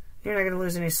 You're not going to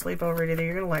lose any sleep over it either.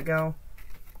 You're going to let go.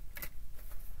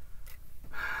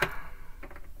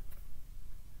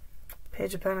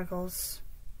 Page of Pentacles.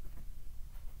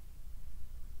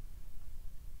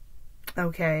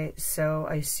 Okay, so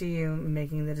I see you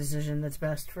making the decision that's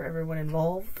best for everyone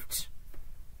involved.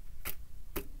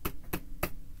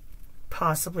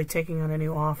 Possibly taking on a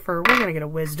new offer. We're going to get a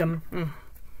wisdom.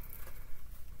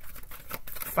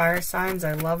 Fire signs,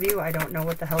 I love you. I don't know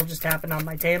what the hell just happened on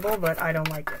my table, but I don't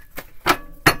like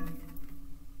it.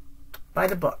 By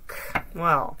the book.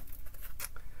 Well,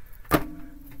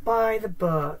 by the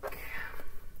book.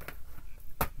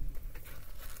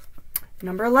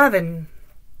 Number 11.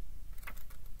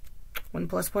 1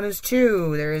 + 1 is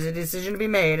 2. There is a decision to be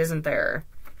made, isn't there?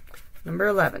 Number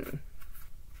 11.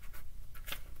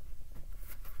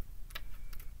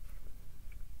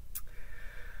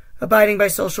 Abiding by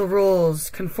social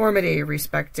rules, conformity,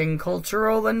 respecting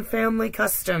cultural and family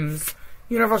customs,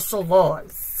 universal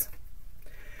laws.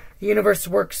 The universe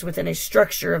works within a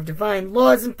structure of divine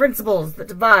laws and principles that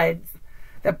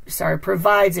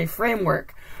provides a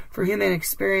framework for human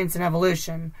experience and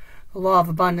evolution. The law of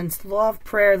abundance, the law of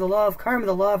prayer, the law of karma,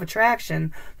 the law of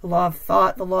attraction, the law of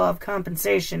thought, the law of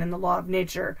compensation, and the law of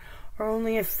nature are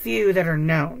only a few that are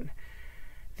known.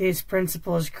 These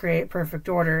principles create perfect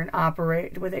order and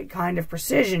operate with a kind of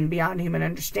precision beyond human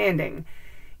understanding.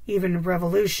 Even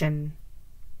revolution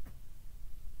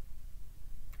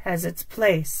has its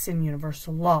place in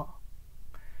universal law.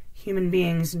 Human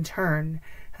beings, in turn,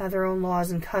 have their own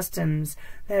laws and customs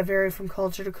that vary from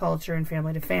culture to culture and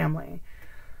family to family.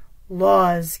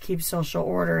 Laws keep social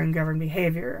order and govern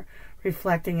behavior,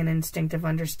 reflecting an instinctive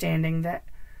understanding that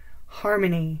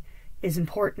harmony is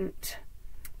important.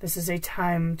 This is a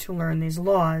time to learn these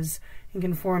laws and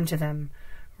conform to them,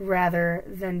 rather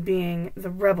than being the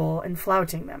rebel and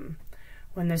flouting them.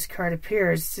 When this card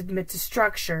appears, submit to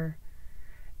structure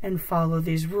and follow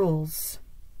these rules,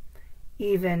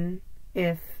 even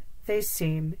if they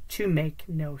seem to make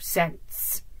no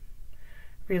sense.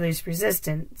 Release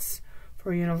resistance,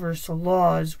 for universal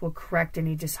laws will correct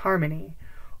any disharmony.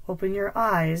 Open your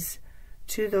eyes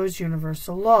to those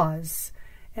universal laws,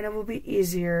 and it will be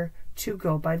easier to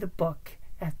go by the book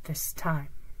at this time.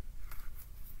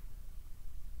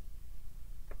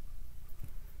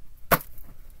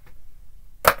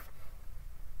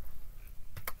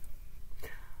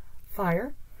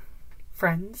 Fire,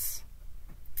 friends,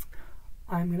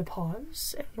 I'm going to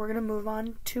pause and we're going to move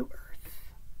on to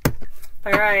Earth.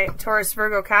 All right, Taurus,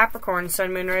 Virgo, Capricorn,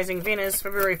 Sun, Moon, Rising, Venus,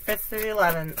 February 5th through the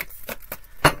 11th.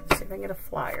 Let's see if I can get a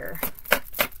flyer.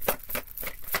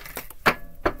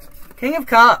 King of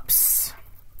Cups.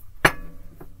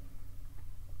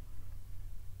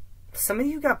 Some of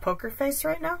you got poker face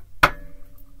right now.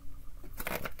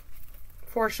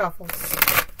 4 shuffles.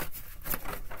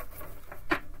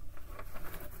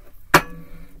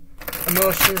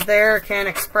 Emotions there, can't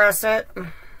express it.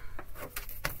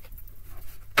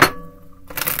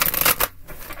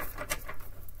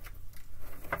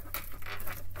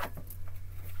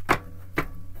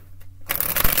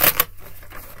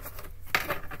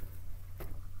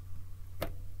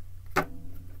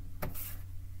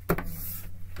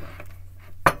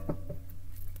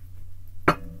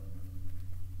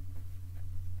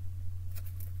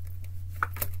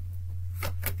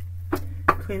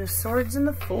 Queen of Swords and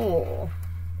the Fool.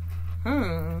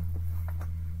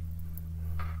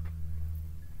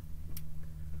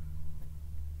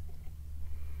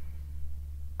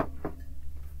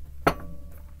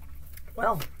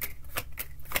 Well.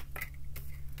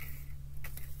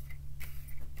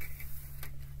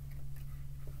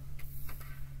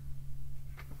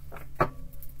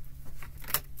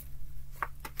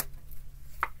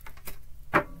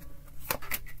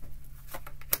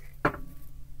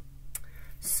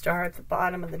 Star at the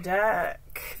bottom of the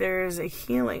deck. There's a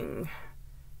healing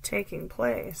taking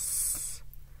place.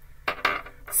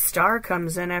 Star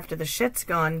comes in after the shit's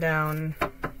gone down.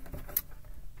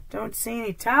 Don't see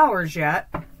any towers yet.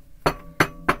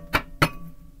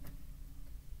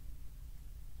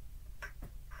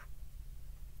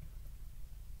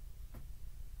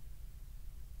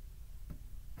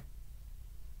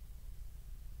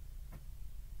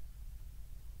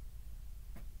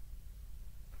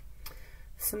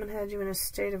 Someone had you in a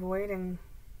state of waiting.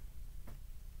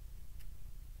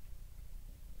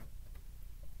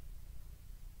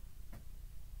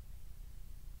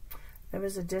 There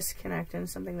was a disconnect in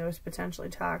something that was potentially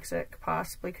toxic.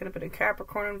 Possibly could have been a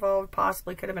Capricorn involved.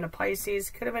 Possibly could have been a Pisces.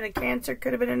 Could have been a Cancer.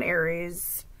 Could have been an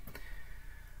Aries.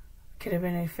 Could have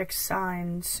been a fixed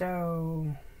sign.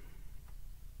 So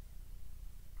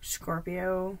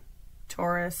Scorpio,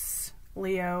 Taurus,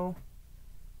 Leo,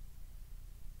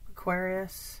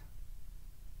 Aquarius.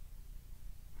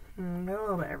 Got a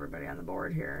little bit of everybody on the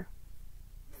board here.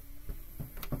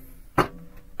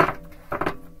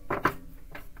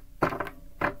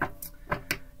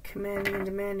 Commanding and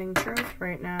demanding truth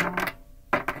right now.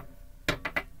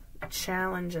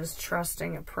 Challenge is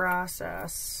trusting a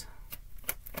process.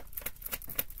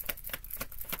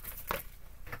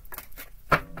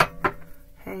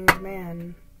 Hanged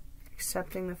man.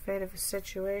 Accepting the fate of a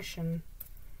situation.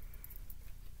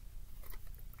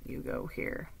 You go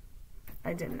here.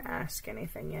 I didn't ask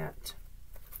anything yet.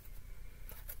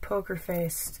 Poker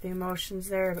faced. The emotion's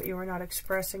there, but you are not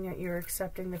expressing it. You're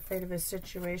accepting the fate of a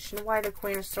situation. Why the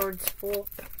Queen of Swords, Fool?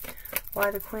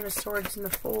 Why the Queen of Swords and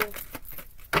the Fool?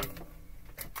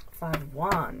 5 of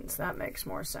Wands. That makes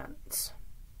more sense.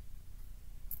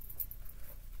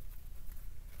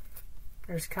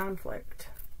 There's conflict.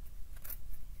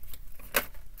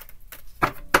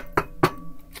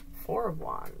 4 of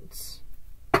Wands.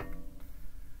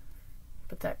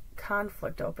 But that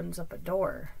conflict opens up a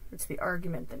door. It's the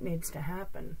argument that needs to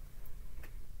happen.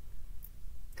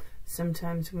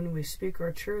 Sometimes when we speak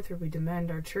our truth or we demand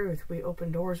our truth, we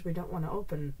open doors we don't want to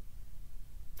open.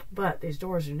 But these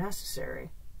doors are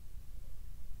necessary.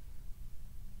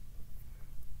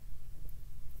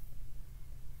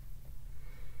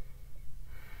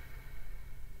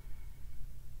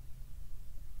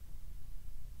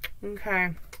 Okay.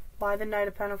 Why the Knight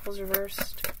of Pentacles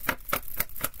reversed?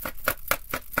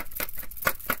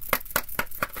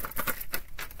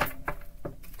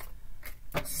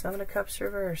 Seven of Cups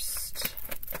reversed.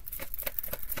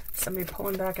 Somebody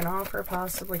pulling back an offer,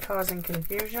 possibly causing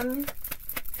confusion.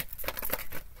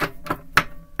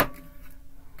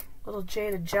 Little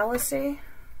jaded jealousy.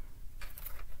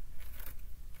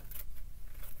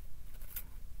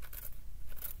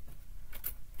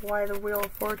 Why the Wheel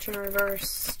of Fortune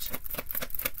reversed?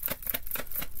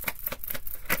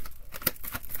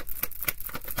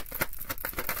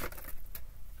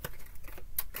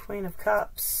 Queen of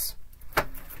Cups.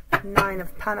 9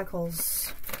 of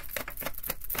Pentacles.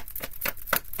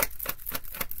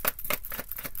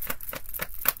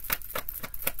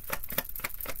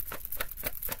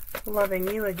 Loving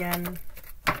you again.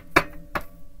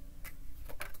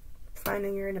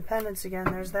 Finding your independence again.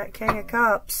 There's that King of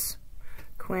Cups.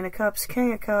 Queen of Cups,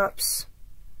 King of Cups.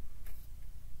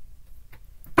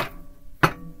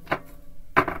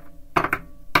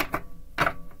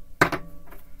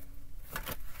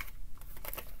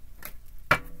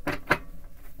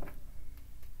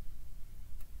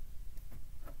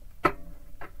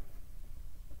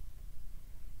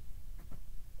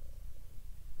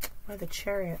 Why the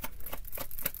Chariot?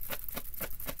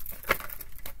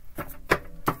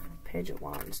 Page of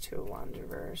Wands, 2 of Wands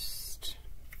reversed.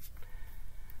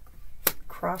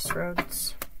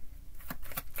 Crossroads.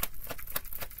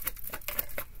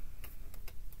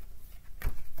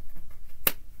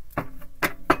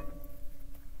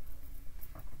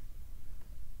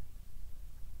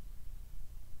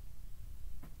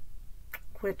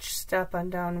 Which step on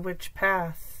down which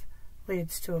path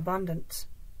leads to abundance?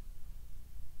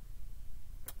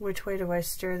 Which way do I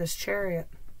steer this chariot?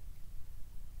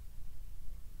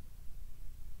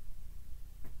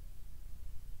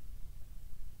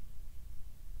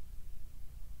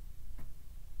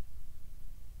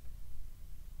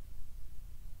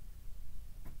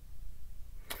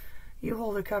 You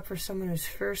hold a cup for someone who's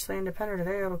fiercely independent, or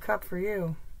they hold a cup for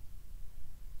you.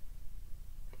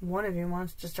 One of you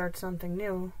wants to start something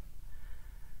new.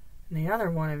 And the other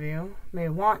one of you may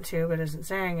want to, but isn't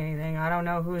saying anything. I don't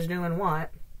know who's doing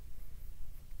what.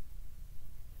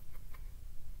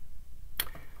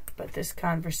 But this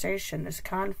conversation, this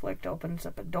conflict opens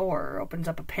up a door, opens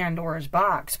up a Pandora's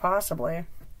box, possibly.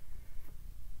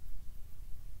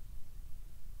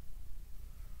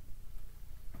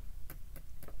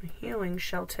 Healing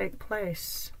shall take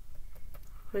place.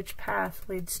 Which path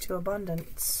leads to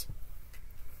abundance?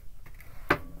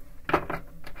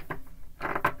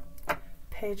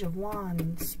 Page of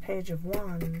Wands, Page of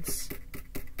Wands,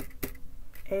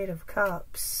 8 of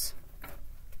Cups.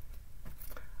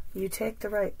 You take the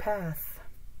right path.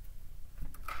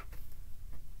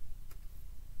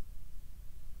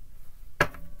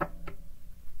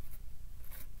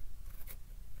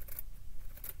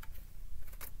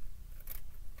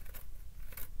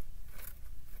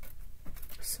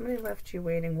 Somebody left you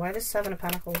waiting. Why the 7 of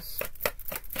Pentacles?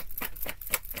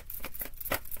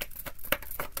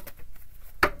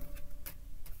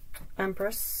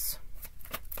 Empress.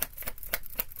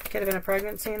 Could have been a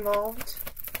pregnancy involved.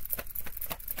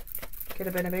 Could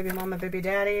have been a baby mama, baby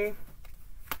daddy.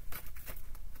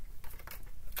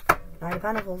 Knight of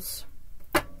Pentacles.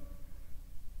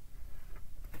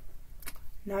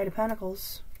 Knight of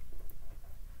Pentacles.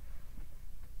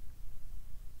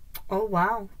 Oh,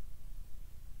 wow.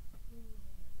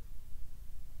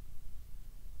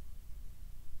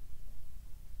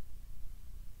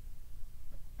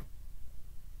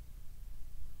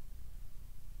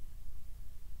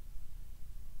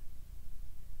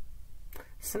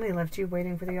 Somebody left you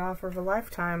waiting for the offer of a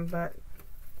lifetime, but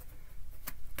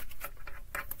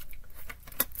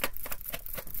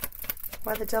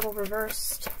why the Devil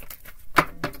reversed?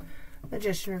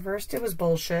 Magician reversed. It was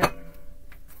bullshit.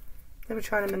 They were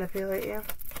trying to manipulate you.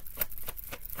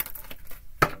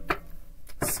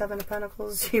 7 of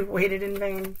Pentacles. You waited in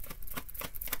vain.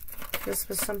 This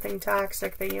was something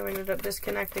toxic that you ended up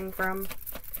disconnecting from.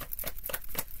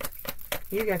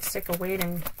 You got sick of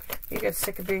waiting. You got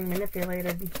sick of being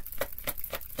manipulated.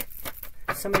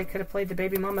 Somebody could have played the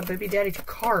baby mama, baby daddy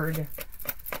card.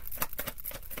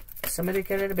 Somebody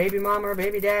could have had a baby mama or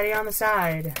baby daddy on the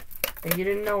side that you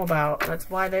didn't know about. That's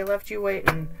why they left you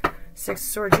waiting. 6 of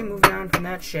Swords, you moved on from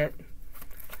that shit.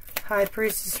 High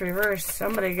Priestess reversed.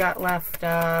 Somebody got left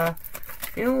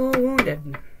feeling a little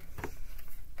wounded.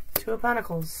 2 of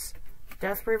Pentacles.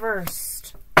 Death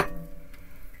reversed.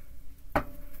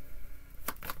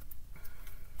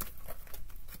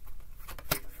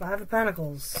 5 of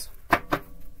Pentacles.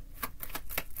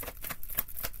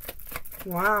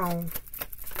 Wow.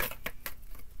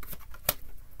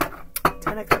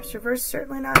 10 of Cups reversed.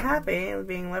 Certainly not happy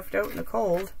being left out in the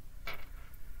cold.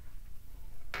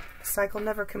 The cycle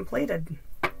never completed.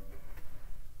 I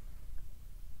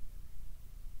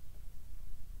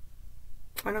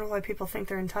don't know why people think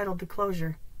they're entitled to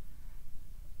closure.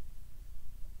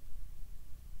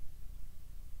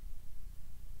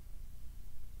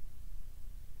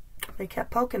 They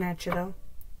kept poking at you, though.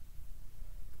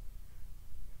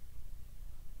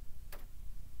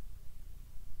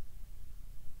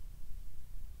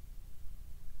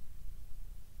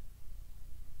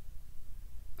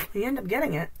 You end up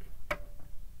getting it.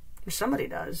 Or somebody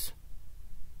does.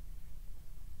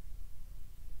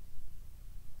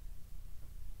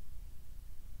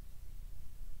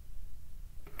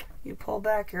 You pull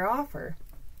back your offer.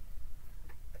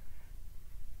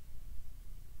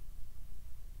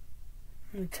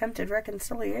 You attempted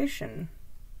reconciliation.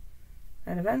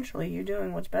 And eventually you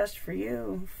doing what's best for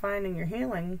you, finding your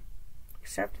healing,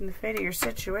 accepting the fate of your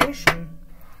situation.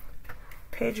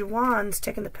 Page of Wands,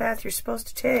 taking the path you're supposed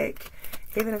to take,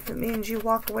 even if it means you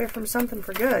walk away from something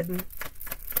for good.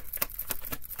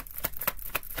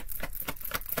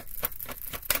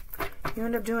 You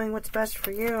end up doing what's best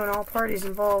for you and all parties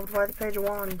involved. Why the Page of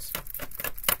Wands?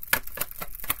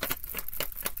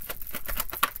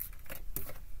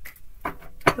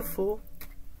 The Fool.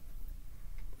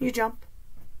 You jump.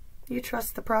 You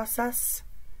trust the process.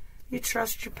 You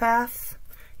trust your path.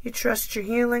 You trust your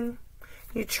healing.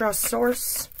 You trust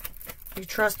Source. You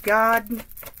trust God.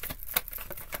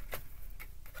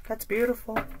 That's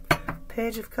beautiful.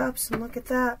 Page of Cups, and look at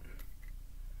that.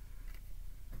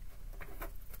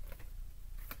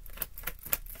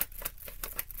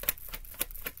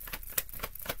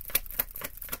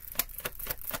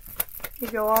 You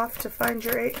go off to find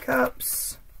your 8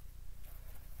 cups.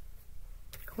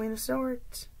 Queen of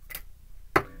Swords.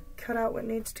 Cut out what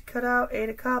needs to cut out. 8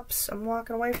 of Cups. I'm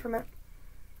walking away from it.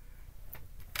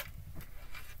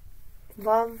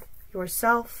 Love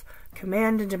yourself.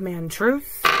 Command and demand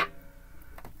truth.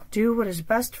 Do what is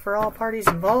best for all parties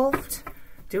involved.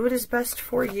 Do what is best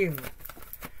for you.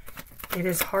 It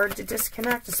is hard to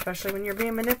disconnect, especially when you're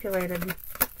being manipulated.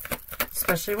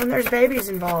 Especially when there's babies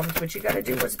involved. But you got to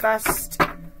do what's best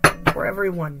for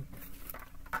everyone.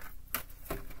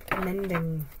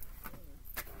 Mending.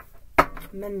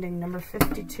 Mending, number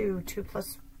 52.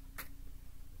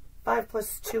 5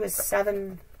 plus 2 is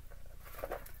 7.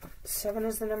 7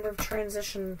 is the number of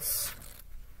transitions.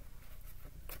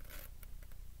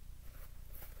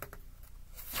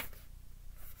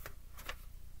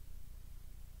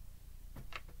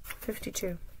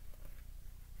 $52.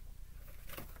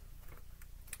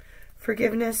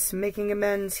 Forgiveness, making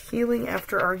amends, healing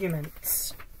after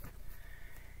arguments.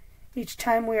 Each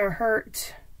time we are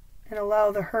hurt and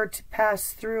allow the hurt to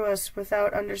pass through us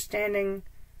without understanding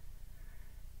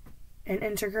and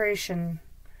integration,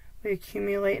 we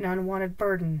accumulate an unwanted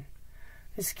burden.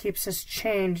 This keeps us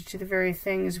chained to the very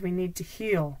things we need to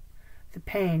heal. The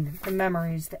pain, the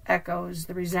memories, the echoes,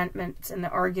 the resentments, and the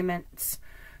arguments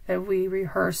that we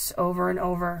rehearse over and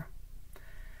over.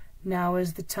 Now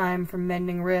is the time for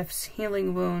mending rifts,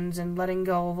 healing wounds, and letting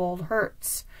go of old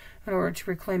hurts in order to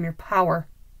reclaim your power.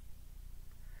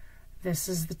 This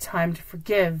is the time to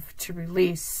forgive, to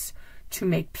release, to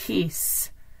make peace,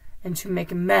 and to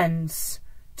make amends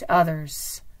to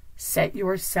others. Set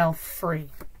yourself free.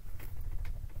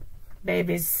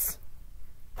 Babies.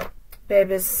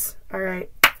 Babies.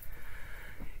 Alright.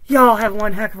 Y'all have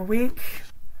one heck of a week.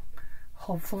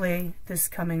 Hopefully this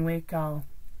coming week I'll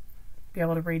be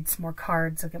able to read some more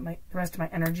cards. I'll get the rest of my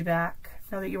energy back.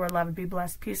 Know that you are loved. Be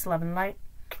blessed. Peace, love, and light.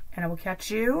 And I will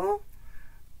catch you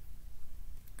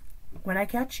when I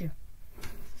catch you.